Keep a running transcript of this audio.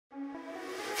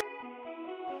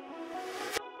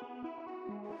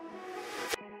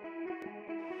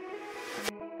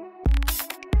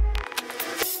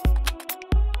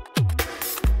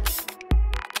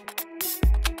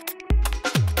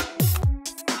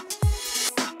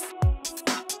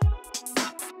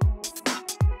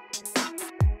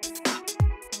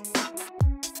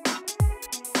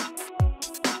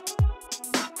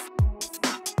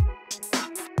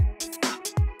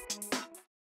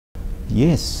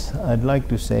Yes, I'd like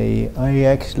to say I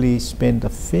actually spent a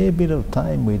fair bit of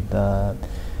time with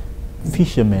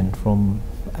fishermen from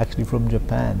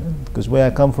Japan, because where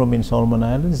I come from in Solomon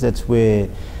Islands, that's where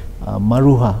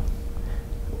Maruha,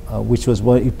 which was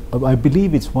I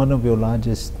believe it's one of your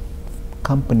largest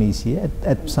companies here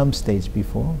at some stage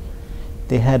before.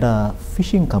 They had a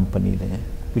fishing company there,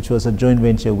 which was a joint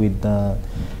venture with the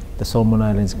Solomon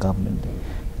Islands government.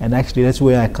 And actually that's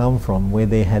where I come from, where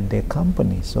they had their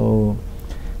company. So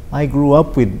I grew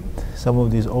up with some of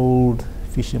these old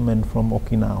fishermen from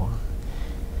Okinawa.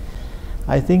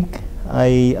 I think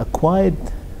I acquired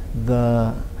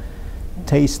the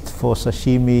taste for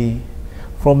sashimi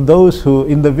from those who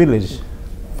in the village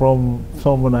from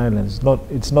Solomon Islands.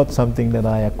 It's not something that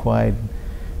I acquired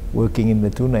working in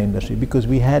the tuna industry, because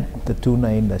we had the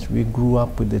tuna industry. We grew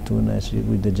up with the tuna industry,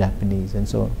 with the Japanese, and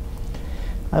so on.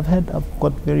 I've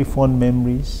got very fond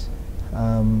memories,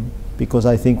 because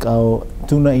I think our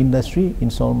tuna industry in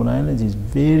Solomon Islands is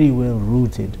very well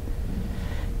rooted.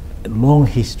 Long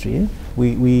history.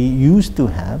 We used to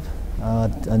have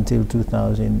until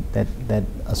 2000 that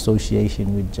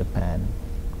association with Japan.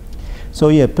 So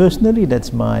yeah, personally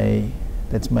that's my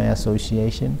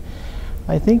association.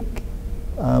 I think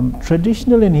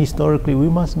traditionally and historically we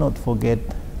must not forget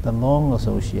the long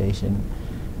association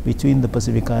between the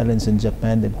Pacific Islands and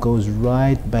Japan that goes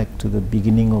right back to the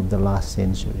beginning of the last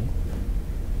century.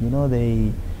 You know,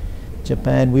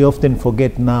 Japan, we often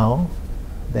forget now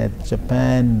that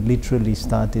Japan literally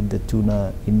started the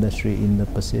tuna industry in the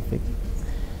Pacific.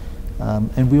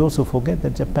 And we also forget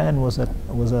that Japan was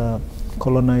a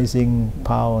colonizing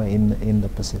power in the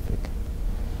Pacific.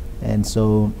 And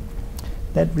so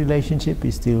that relationship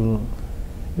is still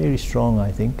very strong,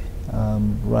 I think.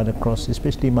 Right across,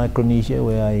 especially Micronesia,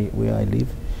 where I live.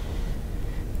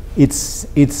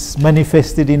 It's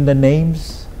manifested in the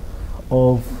names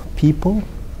of people.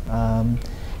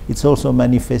 It's also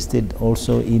manifested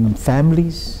also in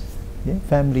families. Yeah?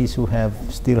 Families who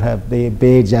still have their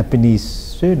bare Japanese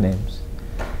surnames.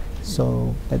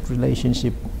 So that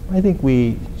relationship, I think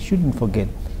we shouldn't forget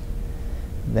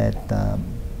that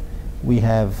we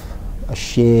have a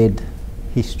shared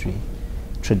history,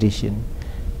 tradition.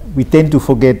 We tend to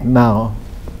forget now,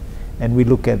 and we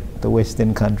look at the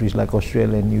Western countries like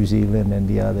Australia and New Zealand and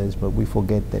the others, but we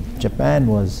forget that Japan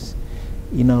was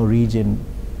in our region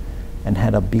and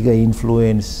had a bigger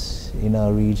influence in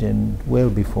our region well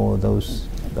before those,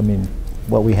 I mean,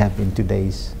 what we have in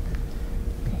today's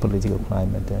political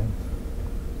climate.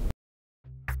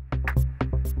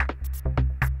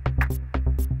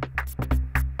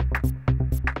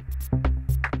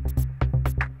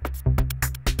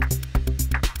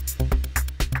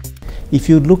 If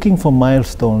you're looking for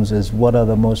milestones as what are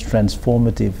the most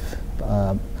transformative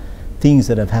things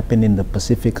that have happened in the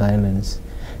Pacific Islands,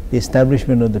 the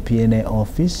establishment of the PNA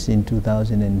office in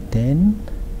 2010,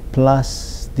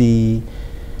 plus the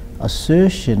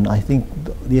assertion, I think,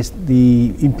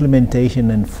 the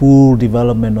implementation and full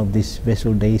development of this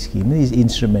vessel day scheme, these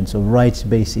instruments or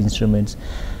rights-based instruments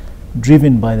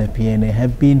driven by the PNA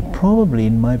have been probably,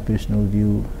 in my personal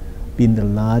view, been the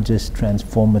largest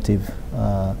transformative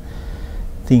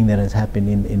thing that has happened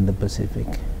in the Pacific.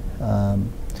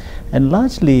 And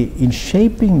largely in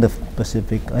shaping the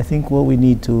Pacific, I think what we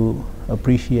need to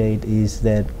appreciate is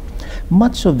that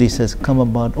much of this has come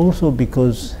about also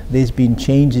because there's been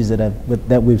changes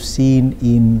that we've seen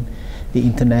in the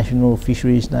international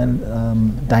fisheries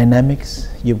dynamics.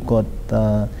 You've got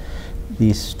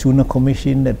this Tuna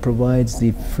Commission that provides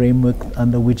the framework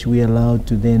under which we are allowed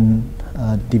to then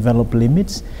develop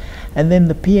limits. And then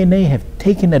the PNA have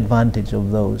taken advantage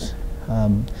of those.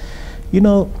 You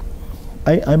know,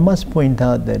 I must point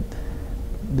out that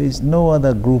there's no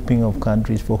other grouping of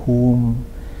countries for whom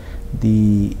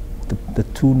the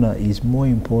tuna is more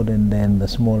important than the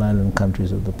small island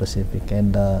countries of the Pacific.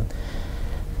 And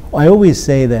I always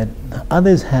say that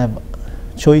others have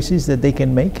choices that they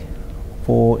can make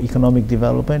for economic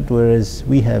development, whereas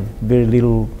we have very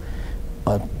little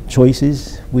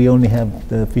choices. We only have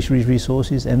the fisheries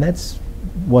resources, and that's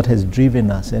what has driven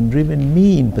us and driven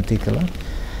me in particular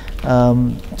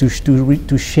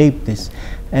to shape this.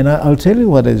 And I'll tell you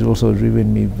what has also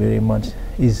driven me very much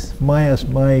is my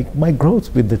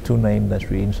growth with the tuna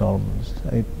industry in Solomons.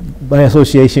 My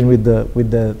association with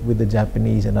the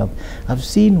Japanese, and I've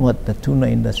seen what the tuna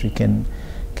industry can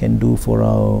do for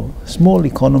our small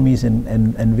economies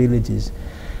and villages.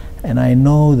 And I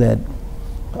know that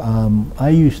I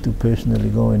used to personally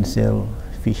go and sell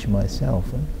fish myself.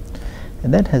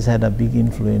 And that has had a big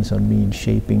influence on me in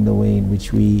shaping the way in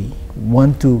which we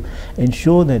want to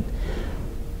ensure that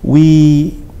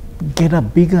we get a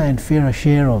bigger and fairer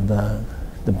share of the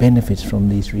benefits from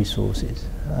these resources.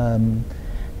 And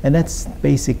that's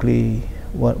basically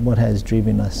what has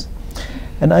driven us.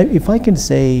 And if I can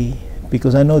say,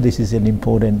 because I know this is an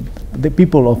important, the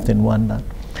people often wonder,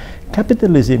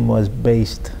 capitalism was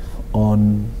based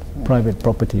on private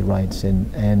property rights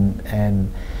and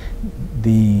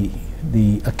the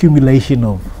accumulation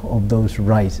of those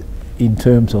rights in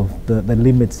terms of the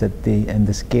limits that and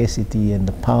the scarcity and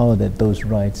the power that those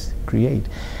rights create.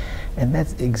 And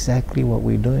that's exactly what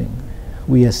we're doing.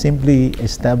 We are simply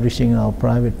establishing our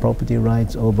private property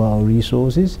rights over our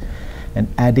resources and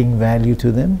adding value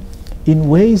to them in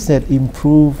ways that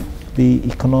improve the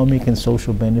economic and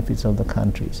social benefits of the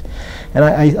countries. And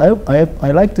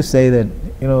I like to say that,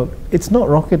 you know, it's not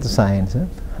rocket science.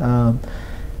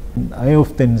 I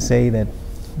often say that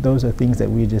those are things that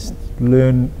we just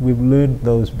learn. We've learned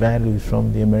those values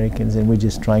from the Americans, and we're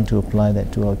just trying to apply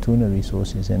that to our tuna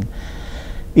resources. And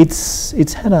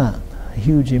it's had a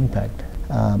huge impact.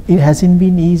 It hasn't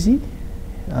been easy.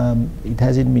 It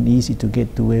hasn't been easy to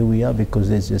get to where we are because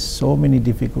there's just so many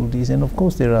difficulties, and of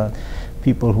course there are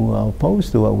people who are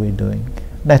opposed to what we're doing,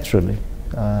 naturally,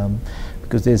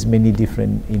 because there's many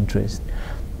different interests.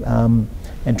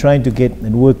 And trying to get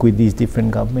and work with these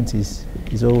different governments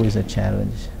is always a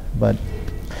challenge. But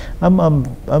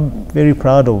I'm very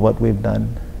proud of what we've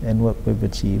done and what we've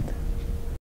achieved.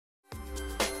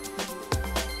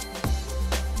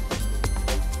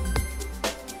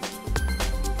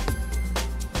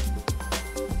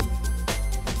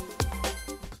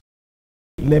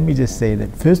 Let me just say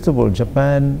that, first of all,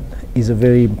 Japan is a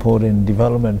very important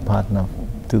development partner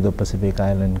to the Pacific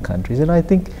Island countries, and I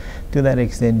think to that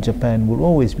extent Japan will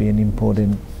always be an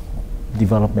important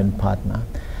development partner.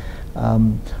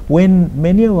 When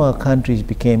many of our countries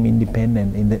became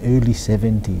independent in the early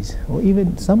 70s, or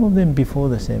even some of them before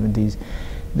the 70s,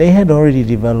 they had already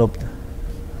developed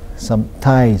some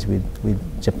ties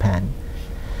with Japan.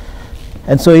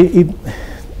 And so it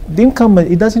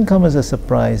doesn't come as a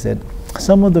surprise that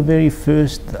some of the very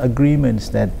first agreements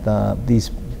that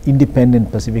these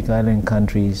independent Pacific Island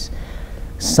countries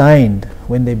signed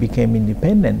when they became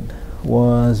independent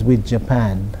was with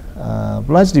Japan,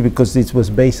 largely because it was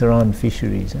based around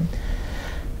fisheries.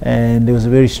 And there was a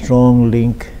very strong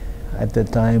link at the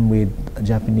time with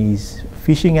Japanese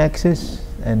fishing access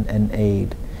and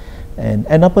aid.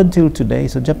 And up until today,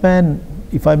 so Japan,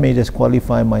 if I may just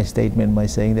qualify my statement by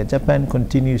saying that Japan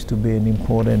continues to be an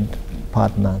important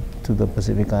partner to the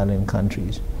Pacific Island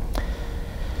countries.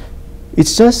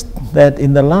 It's just that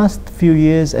in the last few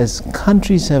years, as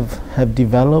countries have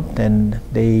developed and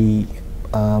they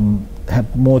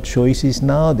have more choices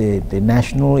now, their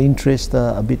national interests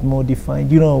are a bit more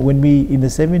defined. You know, when in the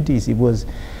 70s, it was,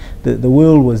 the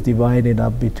world was divided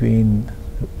up between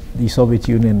the Soviet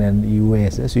Union and the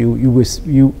US. So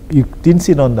you didn't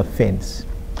sit on the fence.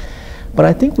 But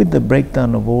I think with the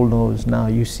breakdown of all those now,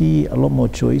 you see a lot more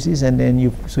choices, and then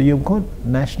you've got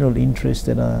national interests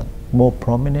that are more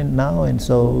prominent now, and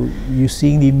so you're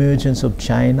seeing the emergence of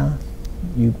China.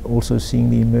 You're also seeing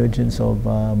the emergence of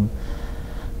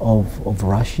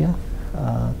Russia.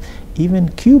 Even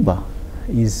Cuba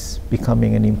is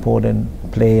becoming an important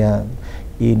player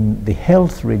in the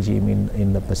health regime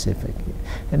in the Pacific,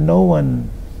 and no one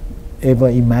ever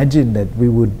imagined that we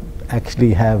would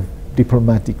actually have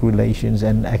diplomatic relations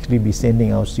and actually be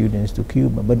sending our students to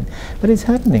Cuba, but it's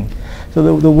happening.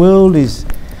 So the world is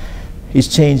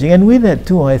changing, and with that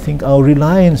too, I think our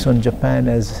reliance on Japan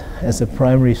as a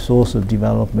primary source of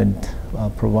development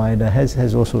provider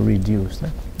has also reduced.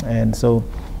 And so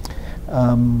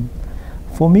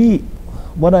for me,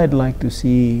 what I'd like to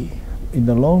see in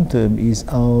the long term is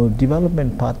our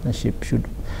development partnership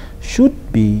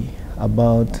should be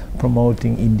about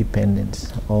promoting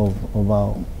independence of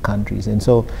our countries. And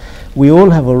so we all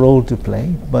have a role to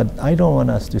play, but I don't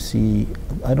want to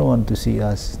see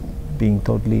us being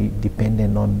totally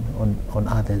dependent on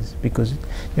others, because,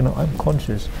 you know, I'm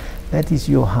conscious that is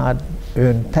your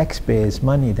hard-earned taxpayers'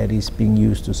 money that is being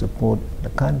used to support the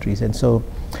countries. And so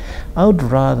I would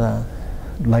rather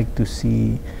like to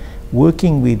see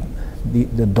working with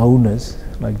the donors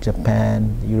like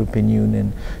Japan, the European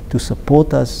Union, to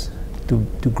support us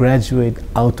to graduate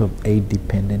out of aid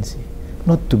dependency,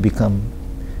 not to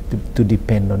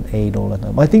depend on aid all the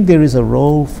time. I think there is a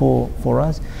role for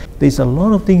us. There's a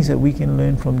lot of things that we can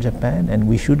learn from Japan, and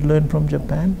we should learn from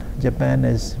Japan. Japan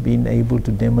has been able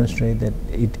to demonstrate that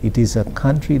it is a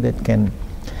country that can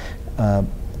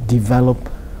develop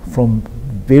from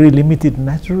very limited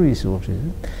natural resources.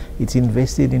 It's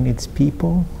invested in its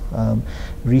people,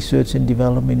 Research and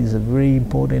development is a very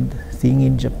important thing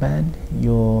in Japan.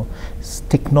 Your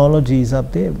technology is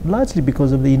up there, largely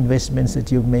because of the investments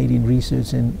that you've made in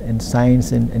research and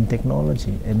science and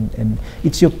technology. And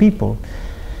it's your people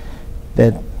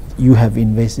that you have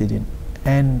invested in.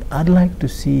 And I'd like to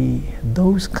see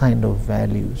those kind of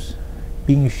values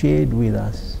being shared with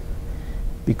us,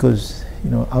 because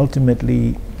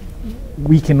ultimately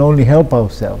we can only help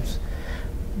ourselves.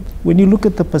 When you look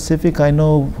at the Pacific, I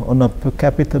know on a per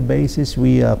capita basis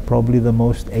we are probably the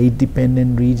most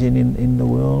aid-dependent region in the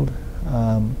world,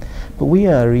 but we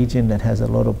are a region that has a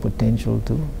lot of potential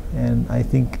too, and I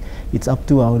think it's up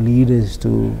to our leaders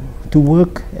to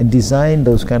work and design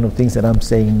those kind of things that I'm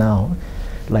saying now,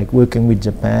 like working with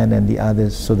Japan and the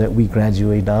others, so that we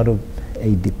graduate out of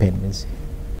aid dependency.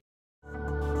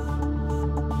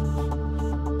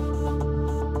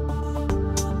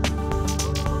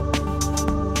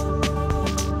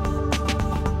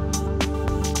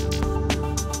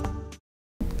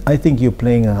 I think you're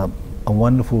playing a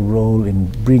wonderful role in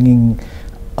bringing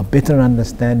a better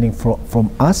understanding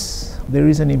from us. There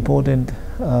is an important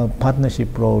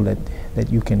partnership role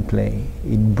that you can play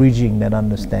in bridging that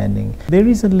understanding. There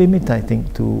is a limit, I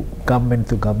think, to government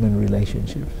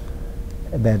relationships.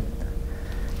 That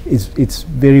it's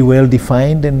very well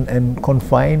defined and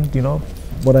confined,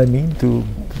 what I mean, to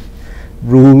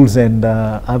rules and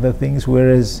other things,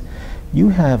 whereas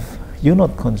you're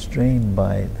not constrained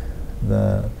by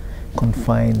the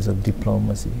confines of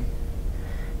diplomacy,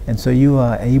 and so you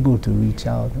are able to reach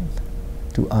out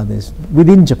to others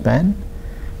within Japan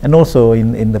and also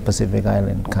in the Pacific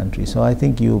Island countries. So I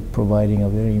think you're providing a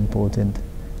very important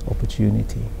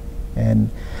opportunity, and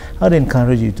I'd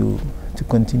encourage you to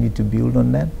continue to build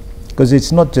on that, because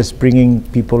it's not just bringing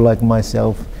people like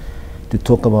myself to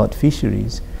talk about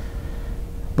fisheries,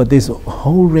 but there's a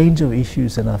whole range of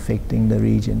issues that are affecting the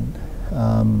region.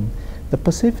 The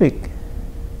Pacific,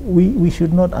 we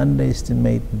should not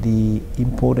underestimate the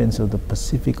importance of the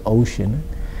Pacific Ocean,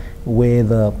 where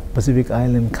the Pacific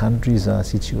Island countries are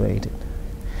situated.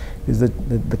 Because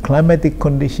the climatic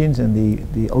conditions and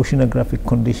the oceanographic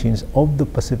conditions of the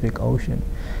Pacific Ocean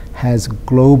has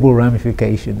global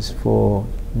ramifications for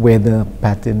weather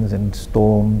patterns and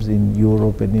storms in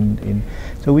Europe and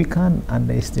so we can't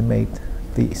underestimate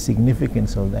the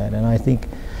significance of that. And I think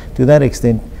to that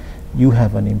extent you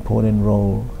have an important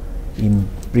role in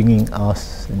bringing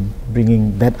us and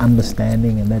bringing that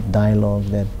understanding and that dialogue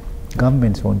that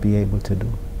governments won't be able to do.